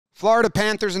Florida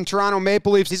Panthers and Toronto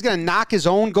Maple Leafs. He's going to knock his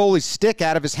own goalie's stick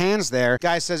out of his hands there.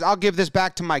 Guy says, I'll give this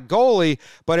back to my goalie,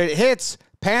 but it hits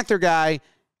Panther guy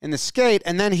in the skate,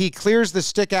 and then he clears the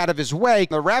stick out of his way.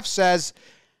 The ref says,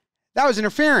 that was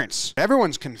interference.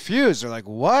 Everyone's confused. They're like,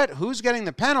 what? Who's getting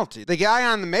the penalty? The guy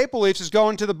on the Maple Leafs is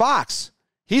going to the box.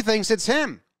 He thinks it's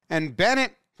him. And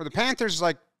Bennett for the Panthers is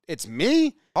like, it's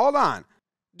me? Hold on.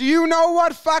 Do you know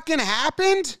what fucking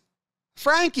happened?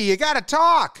 Frankie, you got to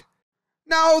talk.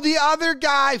 No, the other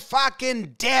guy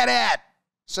fucking did it.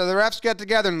 So the refs get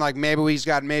together and like, maybe he's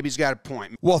got a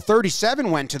point. Well, 37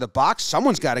 went to the box.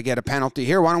 Someone's got to get a penalty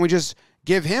here. Why don't we just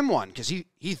give him one? Because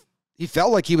he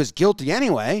felt like he was guilty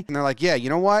anyway. And they're like, yeah, you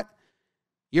know what?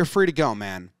 You're free to go,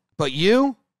 man. But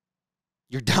you're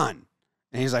done.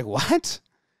 And he's like, what?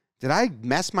 Did I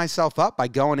mess myself up by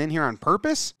going in here on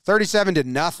purpose? 37 did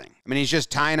nothing. I mean, he's just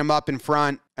tying him up in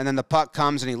front, and then the puck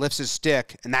comes and he lifts his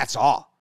stick, and that's all.